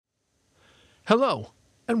Hello,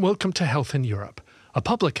 and welcome to Health in Europe, a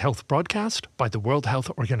public health broadcast by the World Health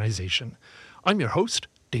Organization. I'm your host,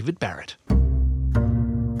 David Barrett.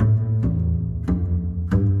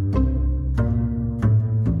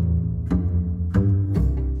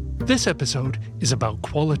 This episode is about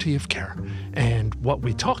quality of care and what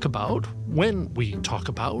we talk about when we talk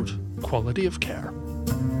about quality of care.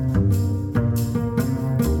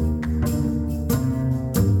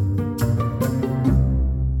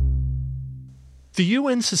 The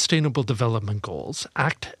UN Sustainable Development Goals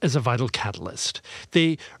act as a vital catalyst.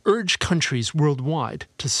 They urge countries worldwide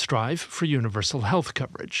to strive for universal health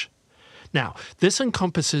coverage. Now, this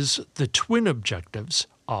encompasses the twin objectives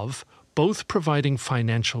of both providing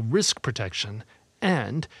financial risk protection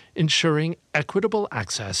and ensuring equitable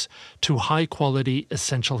access to high-quality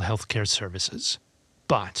essential healthcare services.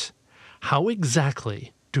 But how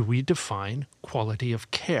exactly do we define quality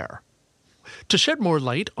of care? To shed more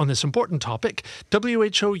light on this important topic,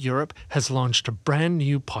 WHO Europe has launched a brand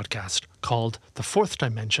new podcast called The Fourth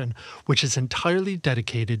Dimension, which is entirely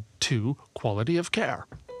dedicated to quality of care.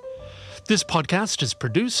 This podcast is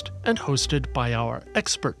produced and hosted by our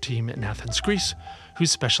expert team in Athens, Greece, who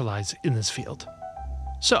specialize in this field.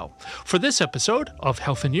 So, for this episode of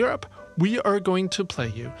Health in Europe, we are going to play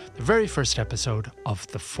you the very first episode of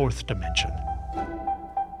The Fourth Dimension.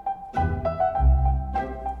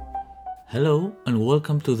 Hello and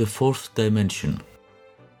welcome to The Fourth Dimension,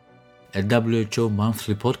 a WHO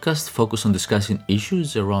monthly podcast focused on discussing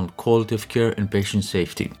issues around quality of care and patient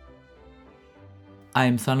safety. I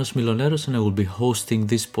am Thanos Miloneros and I will be hosting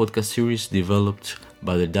this podcast series developed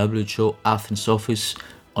by the WHO Athens office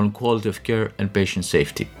on quality of care and patient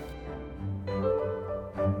safety.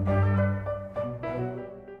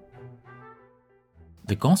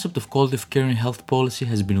 The concept of quality of care in health policy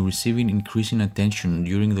has been receiving increasing attention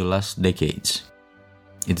during the last decades.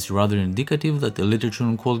 It is rather indicative that the literature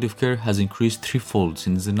on quality of care has increased threefold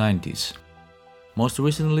since the 90s. Most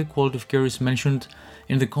recently, quality of care is mentioned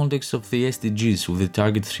in the context of the SDGs with the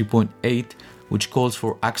target 3.8, which calls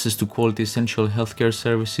for access to quality essential healthcare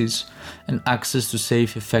services and access to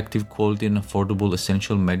safe, effective, quality and affordable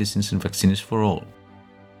essential medicines and vaccines for all.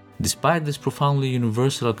 Despite this profoundly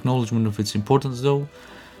universal acknowledgement of its importance though,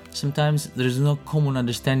 sometimes there is no common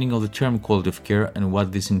understanding of the term quality of care and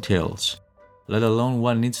what this entails, let alone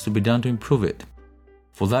what needs to be done to improve it.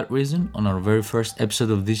 For that reason, on our very first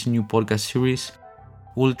episode of this new podcast series,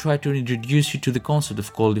 we'll try to introduce you to the concept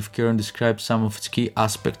of quality of care and describe some of its key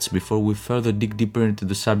aspects before we further dig deeper into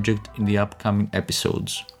the subject in the upcoming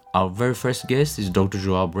episodes. Our very first guest is Dr.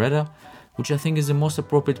 Joao Breda, which I think is the most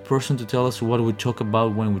appropriate person to tell us what we talk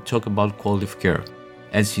about when we talk about quality of care,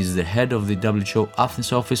 as he is the head of the WHO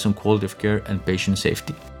Athens office on quality of care and patient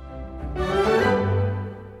safety.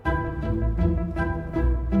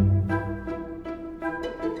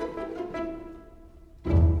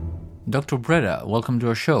 Dr. Breda, welcome to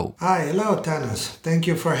our show. Hi, hello Thanos. Thank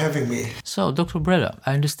you for having me. So, Dr. Breda,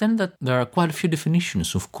 I understand that there are quite a few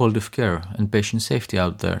definitions of quality of care and patient safety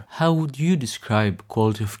out there. How would you describe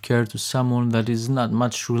quality of care to someone that is not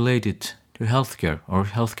much related to healthcare or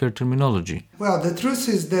healthcare terminology? Well, the truth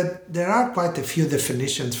is that there are quite a few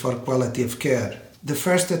definitions for quality of care. The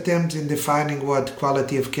first attempts in defining what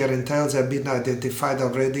quality of care entails have been identified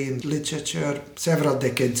already in literature several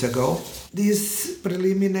decades ago. These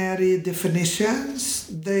preliminary definitions,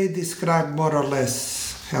 they describe more or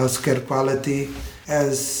less healthcare quality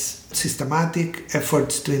as systematic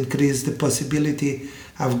efforts to increase the possibility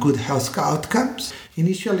of good health outcomes.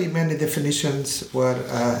 Initially, many definitions were,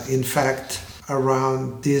 in fact,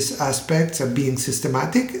 around these aspects of being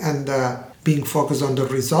systematic and being focused on the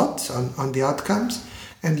results, on the outcomes,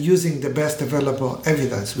 and using the best available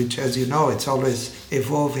evidence, which, as you know, it's always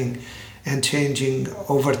evolving and changing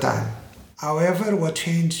over time. However, what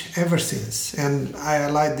changed ever since, and I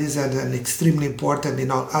highlight this as an extremely important in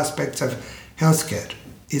all aspects of healthcare,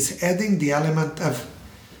 is adding the element of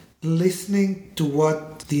listening to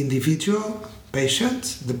what the individual,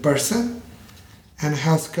 patients, the person, and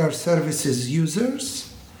healthcare services users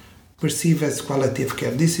perceive as quality of care.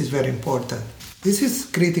 This is very important. This is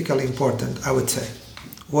critically important, I would say.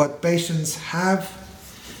 What patients have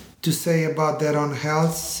to say about their own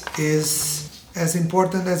health is as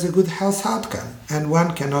important as a good health outcome, and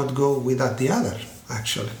one cannot go without the other,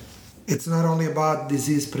 actually. It's not only about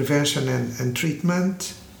disease prevention and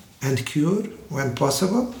treatment and cure when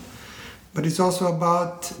possible, but it's also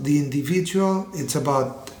about the individual, it's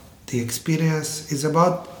about the experience, it's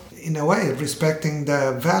about, in a way, respecting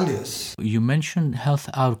the values. You mentioned health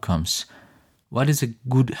outcomes. What is a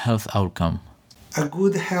good health outcome? A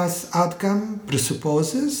good health outcome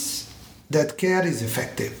presupposes that care is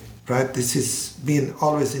effective, right? This is being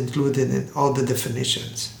always included in all the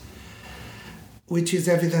definitions, which is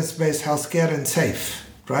evidence-based healthcare and safe,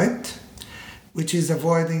 right? Which is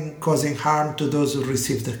avoiding causing harm to those who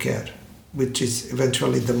receive the care, which is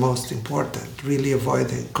eventually the most important, really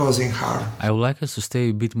avoiding causing harm. I would like us to stay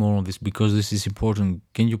a bit more on this because this is important.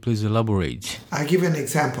 Can you please elaborate? I'll give you an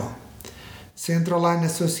example. Central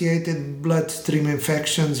line-associated bloodstream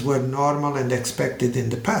infections were normal and expected in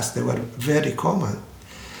the past. They were very common.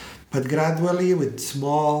 But gradually, with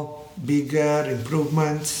small, bigger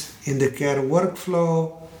improvements in the care workflow,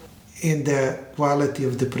 in the quality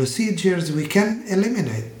of the procedures, we can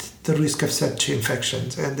eliminate the risk of such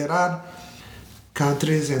infections. And there are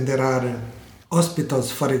countries and there are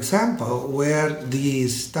hospitals, for example, where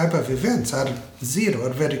these type of events are zero or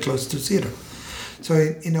very close to zero. So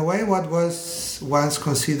in a way, what was once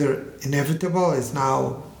considered inevitable is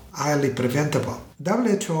now highly preventable.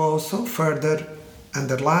 WHO also further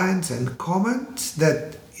underlines and comments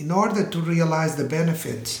that in order to realize the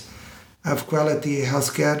benefits of quality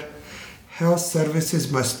healthcare, health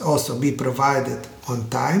services must also be provided on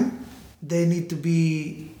time. They need to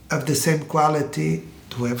be of the same quality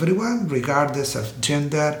to everyone, regardless of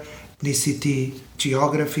gender, ethnicity,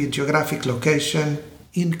 geographic location,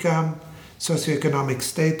 income, socioeconomic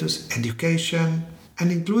status, education,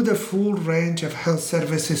 and include a full range of health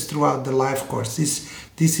services throughout the life course.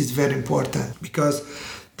 This is very important because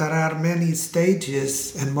there are many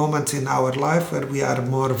stages and moments in our life where we are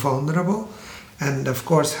more vulnerable, and of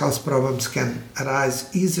course health problems can arise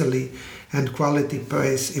easily, and quality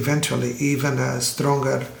plays eventually even a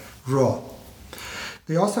stronger role.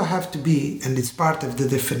 They also have to be, and it's part of the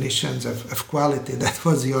definitions of quality, that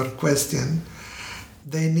was your question,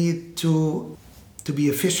 they need to be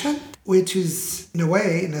efficient, which is,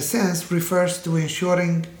 in a sense, refers to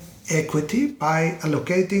ensuring equity by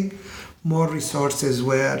allocating more resources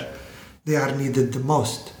where they are needed the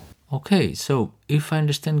most. Okay, so if I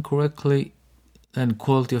understand correctly, then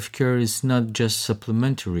quality of care is not just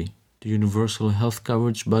supplementary to universal health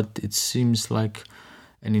coverage, but it seems like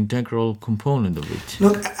an integral component of it.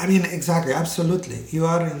 Look, exactly, absolutely. You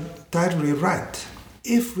are entirely right.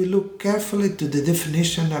 If we look carefully to the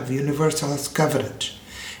definition of universal health coverage,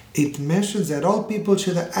 it mentions that all people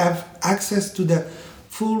should have access to the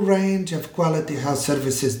full range of quality health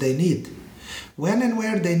services they need, when and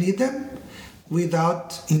where they need them,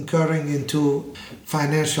 without incurring into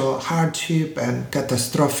financial hardship and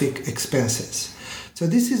catastrophic expenses. So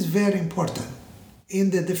this is very important. In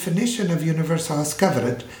the definition of universal health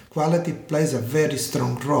coverage, quality plays a very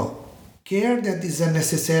strong role. Care that is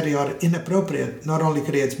unnecessary or inappropriate not only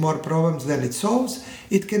creates more problems than it solves,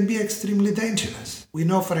 it can be extremely dangerous. We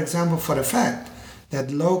know, for example, for a fact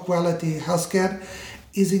that low-quality healthcare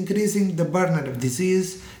is increasing the burden of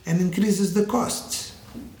disease and increases the costs.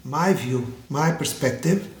 My view, my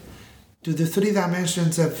perspective, to the three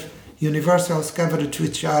dimensions of universal health coverage,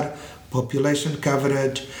 which are population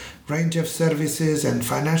coverage, range of services, and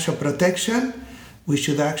financial protection, we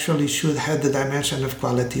should have the dimension of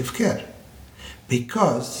quality of care.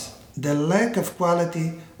 Because the lack of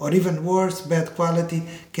quality, or even worse, bad quality,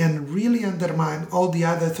 can really undermine all the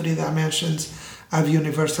other three dimensions of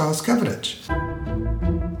universal health coverage.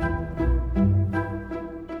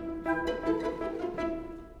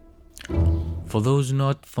 For those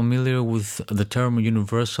not familiar with the term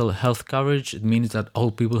universal health coverage, it means that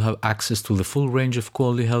all people have access to the full range of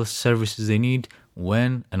quality health services they need,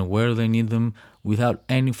 when and where they need them, without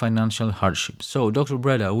any financial hardship. So, Dr.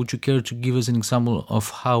 Breda, would you care to give us an example of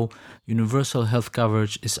how universal health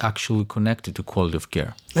coverage is actually connected to quality of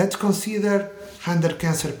care? Let's consider 100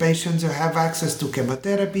 cancer patients who have access to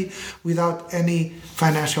chemotherapy without any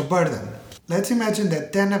financial burden. Let's imagine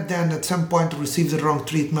that 10 of them at some point receive the wrong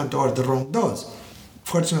treatment or the wrong dose.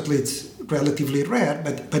 Fortunately, it's relatively rare,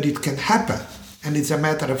 but it can happen. And it's a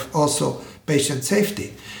matter of also patient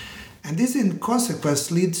safety. And this, in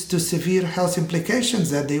consequence, leads to severe health implications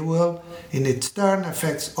that they will, in its turn,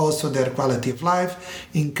 affect also their quality of life,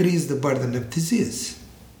 increase the burden of disease.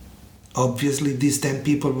 Obviously, these 10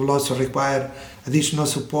 people will also require additional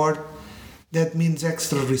support. That means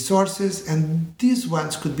extra resources, and these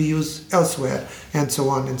ones could be used elsewhere, and so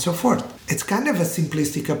on and so forth. It's kind of a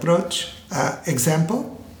simplistic approach,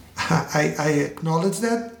 example. I acknowledge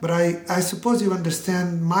that, but I suppose you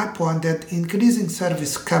understand my point that increasing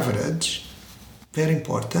service coverage, very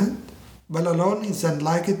important, but alone is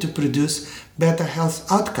unlikely to produce better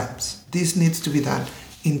health outcomes. This needs to be done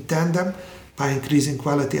in tandem by increasing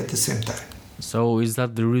quality at the same time. So is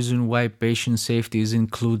that the reason why patient safety is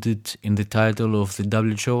included in the title of the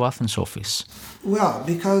WHO Athens office? Well,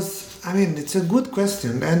 because, it's a good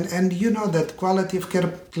question. And you know that quality of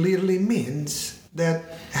care clearly means that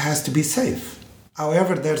it has to be safe.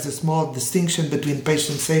 However, there's a small distinction between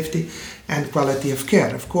patient safety and quality of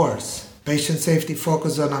care, of course. Patient safety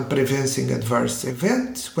focuses on preventing adverse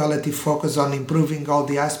events. Quality focuses on improving all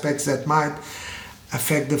the aspects that might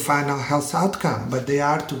affect the final health outcome, but they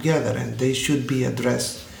are together and they should be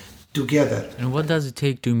addressed together. And what does it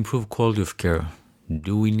take to improve quality of care?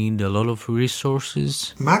 Do we need a lot of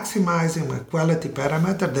resources? Maximizing a quality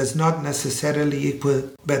parameter does not necessarily equal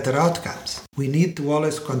better outcomes. We need to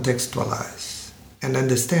always contextualize and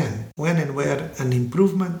understand when and where an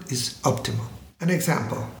improvement is optimal. An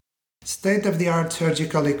example. State-of-the-art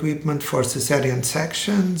surgical equipment for cesarean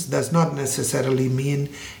sections does not necessarily mean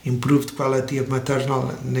improved quality of maternal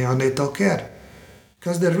and neonatal care,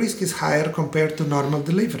 because the risk is higher compared to normal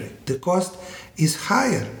delivery. The cost is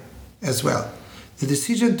higher as well. The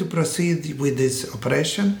decision to proceed with this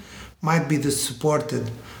operation might be supported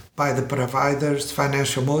by the provider's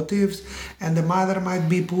financial motives, and the mother might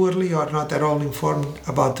be poorly or not at all informed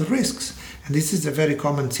about the risks. And this is a very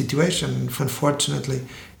common situation, unfortunately,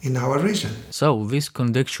 in our region. So this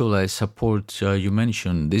contextualized support you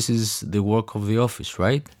mentioned, this is the work of the office,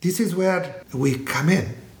 right? This is where we come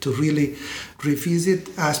in to really revisit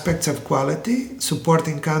aspects of quality,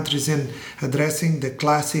 supporting countries in addressing the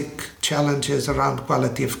classic challenges around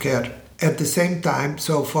quality of care. At the same time,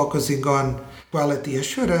 so focusing on quality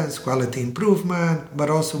assurance, quality improvement, but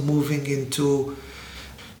also moving into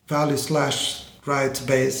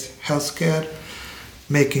value/rights-based healthcare,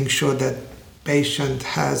 making sure that patient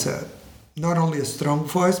has not only a strong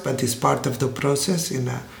voice, but is part of the process in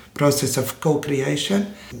a process of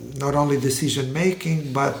co-creation, not only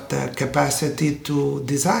decision-making, but the capacity to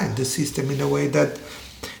design the system in a way that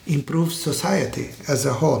improves society as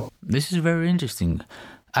a whole. This is very interesting.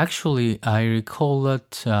 Actually, I recall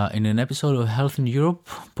that in an episode of Health in Europe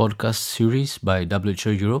podcast series by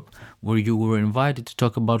WHO Europe, where you were invited to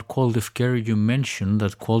talk about quality of care, you mentioned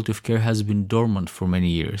that quality of care has been dormant for many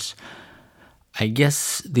years. I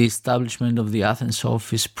guess the establishment of the Athens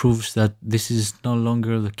office proves that this is no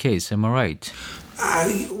longer the case. Am I right?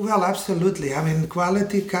 Well, absolutely.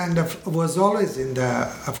 Quality kind of was always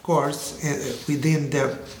of course, within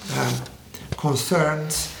the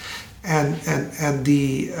concerns and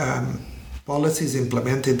the policies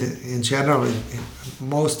implemented in general in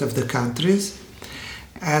most of the countries.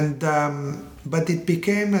 But it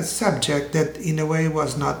became a subject that in a way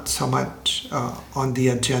was not so much on the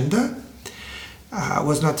agenda.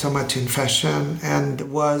 Was not so much in fashion, and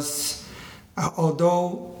was,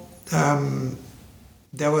 although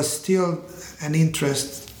there was still an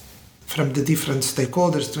interest from the different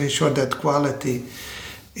stakeholders to ensure that quality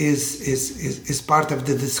is part of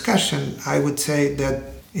the discussion, I would say that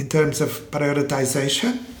in terms of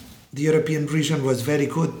prioritization, the European region was very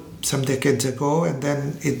good some decades ago, and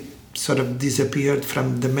then it sort of disappeared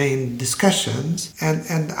from the main discussions.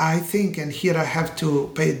 And I think, and here I have to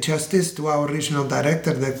pay justice to our regional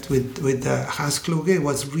director that with Hans Kluge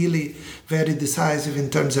was really very decisive in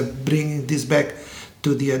terms of bringing this back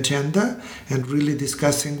to the agenda and really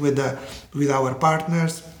discussing with our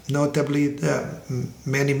partners, notably the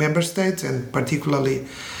many member states and particularly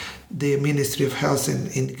the Ministry of Health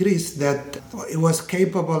in Greece, that it was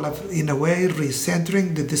capable of, in a way,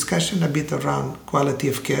 recentering the discussion a bit around quality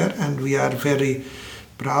of care. And we are very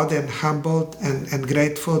proud and humbled and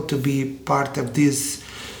grateful to be part of this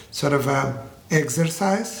sort of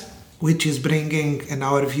exercise, which is bringing, in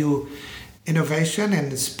our view, innovation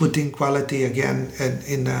and is putting quality again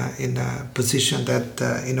in a position that,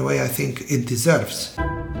 in a way, I think it deserves.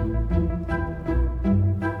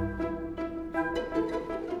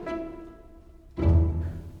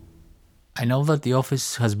 I know that the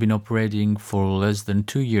office has been operating for less than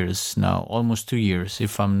 2 years now, almost 2 years,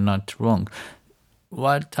 if I'm not wrong.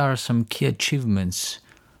 What are some key achievements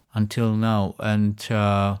until now, and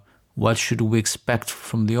what should we expect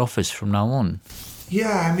from the office from now on?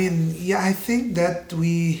 I think that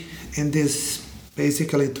we, in this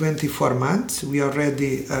basically 24 months, we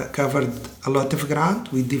already covered a lot of ground.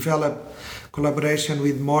 We developed collaboration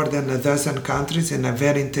with more than a dozen countries in a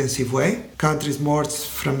very intensive way. Countries more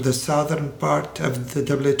from the southern part of the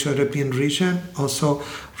WHO European region, also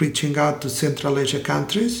reaching out to Central Asia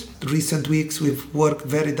countries. In recent weeks, we've worked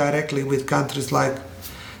very directly with countries like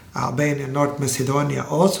Albania, North Macedonia,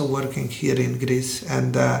 also working here in Greece,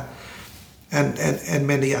 and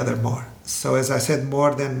many other more. So as I said,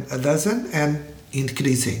 more than a dozen and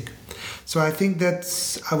increasing. So I think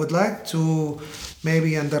I would like to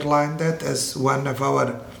maybe underline that as one of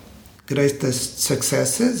our greatest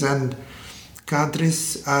successes, and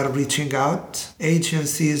countries are reaching out.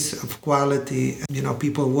 Agencies of quality,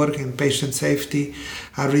 people working in patient safety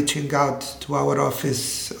are reaching out to our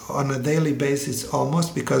office on a daily basis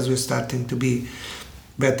almost, because we're starting to be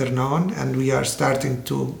better known, and we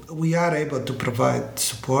are able to provide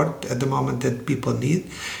support at the moment that people need,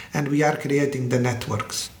 and we are creating the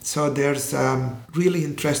networks. So there's really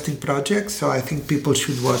interesting projects, so I think people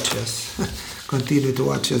should watch us, continue to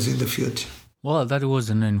watch us in the future. Well, that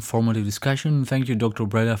was an informative discussion. Thank you, Dr.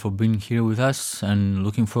 Breda, for being here with us, and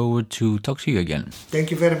looking forward to talk to you again.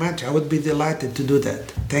 Thank you very much. I would be delighted to do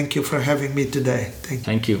that. Thank you for having me today.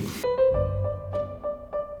 Thank you.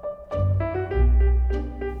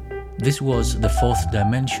 This was The Fourth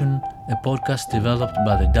Dimension, a podcast developed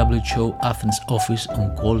by the WHO Athens Office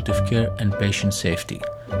on Quality of Care and Patient Safety,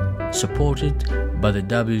 supported by the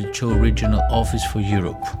WHO Regional Office for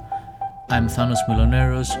Europe. I'm Thanos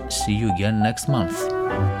Miloneros. See you again next month.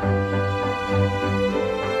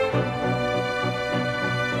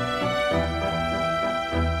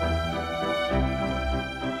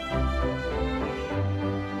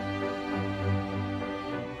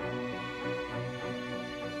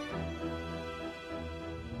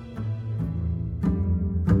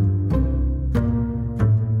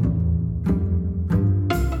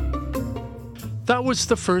 That was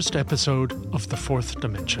the first episode of The Fourth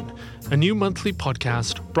Dimension, a new monthly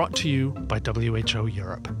podcast brought to you by WHO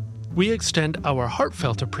Europe. We extend our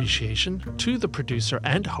heartfelt appreciation to the producer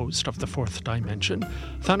and host of The Fourth Dimension,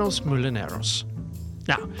 Thanos Miloneros.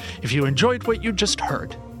 Now, if you enjoyed what you just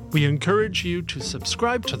heard, we encourage you to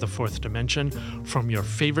subscribe to The Fourth Dimension from your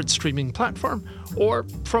favorite streaming platform or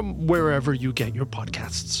from wherever you get your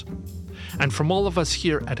podcasts. And from all of us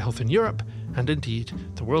here at Health in Europe, and indeed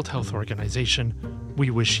the World Health Organization, we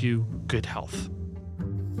wish you good health.